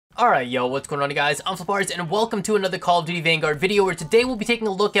Alright, yo, what's going on, guys? I'm FlipArtz, and welcome to another Call of Duty Vanguard video, where today we'll be taking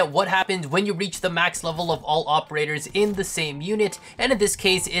a look at what happens when you reach the max level of all operators in the same unit, and in this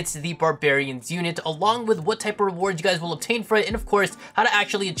case, it's the Barbarians unit, along with what type of rewards you guys will obtain for it, and of course, how to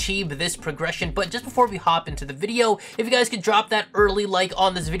actually achieve this progression. But just before we hop into the video, if you guys could drop that early like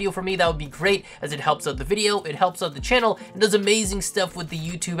on this video for me, that would be great, as it helps out the video, it helps out the channel, and does amazing stuff with the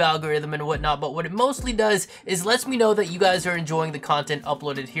YouTube algorithm and whatnot. But what it mostly does is lets me know that you guys are enjoying the content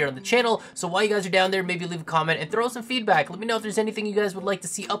uploaded here on the channel. So while you guys are down there, maybe leave a comment and throw some feedback. Let me know if there's anything you guys would like to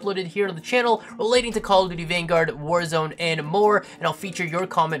see uploaded here on the channel relating to Call of Duty Vanguard, Warzone, and more, and I'll feature your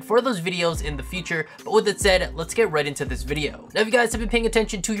comment for those videos in the future. But with that said, let's get right into this video. Now, if you guys have been paying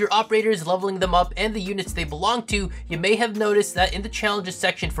attention to your operators, leveling them up, and the units they belong to, you may have noticed that in the challenges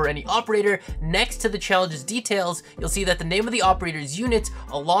section for any operator, next to the challenges details, you'll see that the name of the operator's unit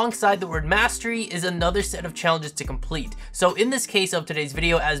alongside the word mastery is another set of challenges to complete. So in this case of today's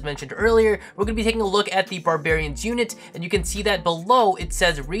video, as mentioned earlier, we're going to be taking a look at the Barbarians unit, and you can see that below it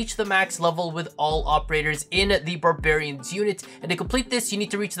says reach the max level with all operators in the Barbarians unit, and to complete this you need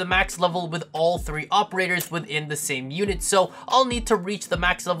to reach the max level with all 3 operators within the same unit. So I'll need to reach the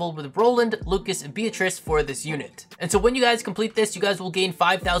max level with Roland, Lucas, and Beatrice for this unit. And so when you guys complete this, you guys will gain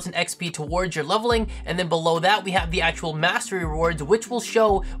 5,000 XP towards your leveling, and then below that we have the actual mastery rewards, which will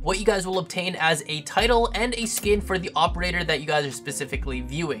show what you guys will obtain as a title and a skin for the operator that you guys are specifically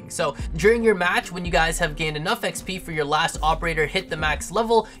viewing. So during your match, when you guys have gained enough XP for your last operator hit the max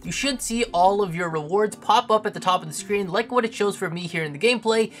level, you should see all of your rewards pop up at the top of the screen, like what it shows for me here in the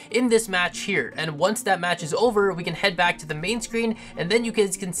gameplay in this match here. And once that match is over, we can head back to the main screen, and then you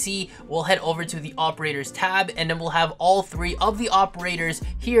guys can see we'll head over to the operators tab, and then we'll have all 3 of the operators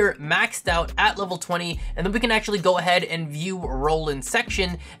here maxed out at level 20, and then we can actually go ahead and view Roland's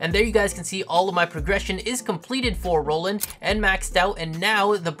section, and there you guys can see all of my progression is completed for Roland and maxed out. And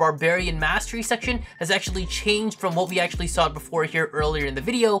now the Barbarian Mastery section has actually changed from what we actually saw before here earlier in the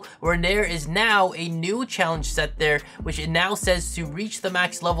video, where there is now a new challenge set there, which it now says to reach the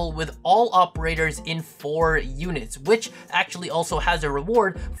max level with all operators in 4 units, which actually also has a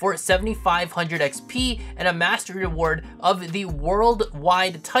reward for 7,500 XP and a mastery reward of the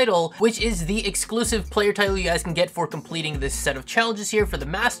worldwide title, which is the exclusive player title you guys can get for completing this set of challenges here for the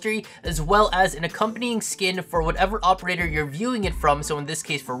mastery, as well as an accompanying skin for whatever operator you're viewing it from. So in this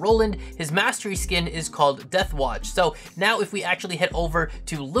case for Roland, his mastery skin is called Death Watch. So now if we actually head over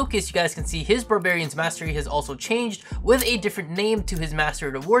to Lucas, you guys can see his Barbarian's Mastery has also changed with a different name to his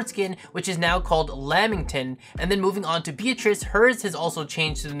mastery reward skin, which is now called Lamington. And then moving on to Beatrice, hers has also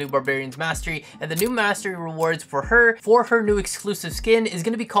changed to the new Barbarian's Mastery, and the new mastery rewards for her new exclusive skin is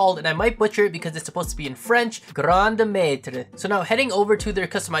going to be called, and I might butcher it because it's supposed to be in French, Grande Maître. So now heading over to their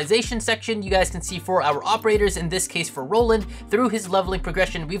customization section, you guys can see for our operators, in this case for Roland, through his leveling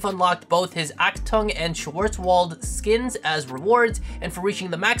progression, we've unlocked both his Achtung and Schwarzwald skins as rewards, and for reaching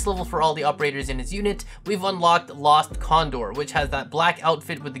the max level for all the operators in his unit, we've unlocked Lost Condor, which has that black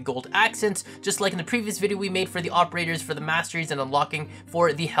outfit with the gold accents, just like in the previous video we made for the operators for the masteries and unlocking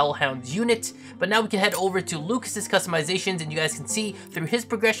for the Hellhounds unit. But now we can head over to Lucas's customizations, and you guys can see through his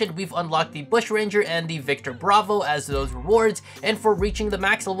progression, we've unlocked the Bushranger and the Victor Bravo as those rewards, and for reaching the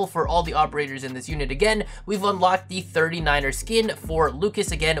max level for all the operators in this unit again, we've unlocked the 39er skin for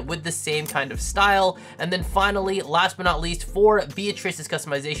Lucas again with the same kind of style. And then finally, last but not least, for Beatrice's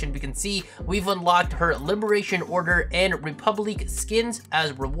customization, we can see we've unlocked her Liberation Order and Republic skins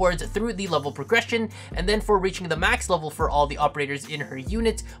as rewards through the level progression. And then for reaching the max level for all the operators in her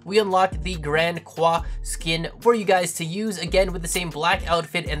unit, we unlocked the Grand Croix skin for you guys to use, again with the same black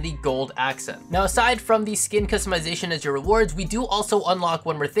outfit and the gold accent. Now, aside from the skin customization as your rewards, we do also unlock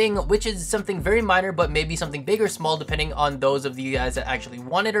one more thing, which is something very minor, but maybe something big or small depending on those of you guys that actually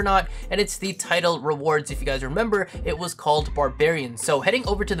want it or not, and it's the title rewards. If you guys remember, it was called Barbarians. So heading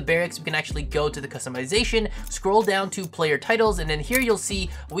over to the barracks, we can actually go to the customization, scroll down to player titles, and then here you'll see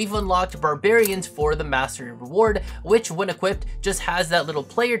we've unlocked Barbarians for the mastery reward, which when equipped just has that little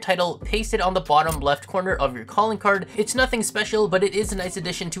player title pasted on the bottom left corner of your calling card. It's nothing special, but it is a nice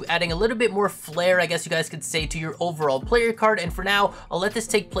addition to adding a little bit more flair, I guess you guys could say, to your overall player card. And for now, I'll let this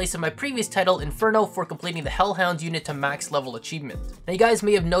take place in my previous title, Inferno, for completing the Hellhounds unit to max level achievement. Now, you guys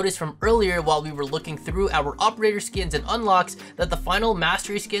may have noticed from earlier while we were looking through our operator skins and unlocks that the final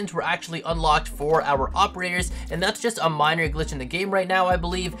mastery skins were actually unlocked for our operators, and that's just a minor glitch in the game right now, I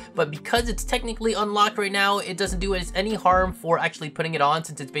believe. But because it's technically unlocked right now, it doesn't do us any harm for actually putting it on,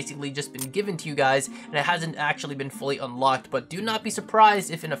 since it's basically just been given to you guys and it hasn't actually been fully unlocked. But do not be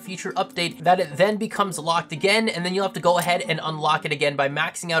surprised if in a future update that it then becomes locked again, and then you'll have to go ahead and unlock it again by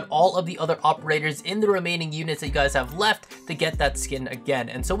maxing out all of the other operators in the remaining units that you guys have left to get that skin happen again.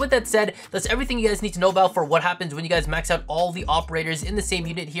 And so with that said, that's everything you guys need to know about for what happens when you guys max out all the operators in the same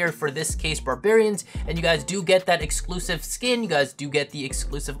unit here, for this case Barbarians, and you guys do get that exclusive skin, you guys do get the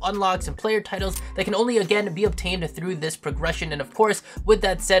exclusive unlocks and player titles that can only again be obtained through this progression. And of course, with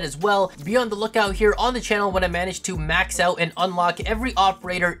that said as well, be on the lookout here on the channel when I manage to max out and unlock every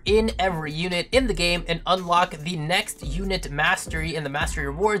operator in every unit in the game and unlock the next unit mastery and the mastery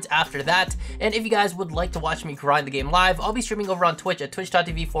rewards after that. And if you guys would like to watch me grind the game live, I'll be streaming over on Twitch at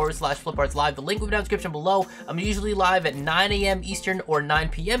twitch.tv/FlipArtz live. The link will be down in the description below. I'm usually live at 9 a.m. Eastern or 9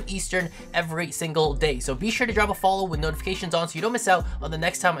 p.m. Eastern every single day. So be sure to drop a follow with notifications on so you don't miss out on the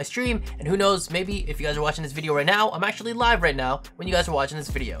next time I stream. And who knows, maybe if you guys are watching this video right now, I'm actually live right now when you guys are watching this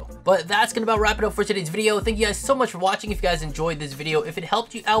video. But that's gonna about wrap it up for today's video. Thank you guys so much for watching. If you guys enjoyed this video, if it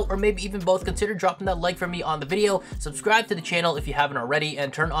helped you out, or maybe even both, consider dropping that like for me on the video. Subscribe to the channel if you haven't already,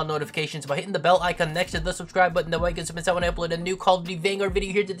 and turn on notifications by hitting the bell icon next to the subscribe button. That way you can miss out when I upload a new Call of Duty Vanguard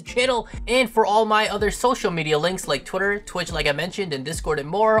video here to the channel. And for all my other social media links like Twitter, Twitch like I mentioned, and Discord and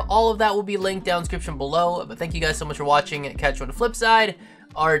more, all of that will be linked down in the description below. But thank you guys so much for watching, and catch you on the flip side.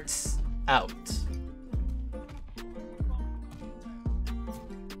 Arts out.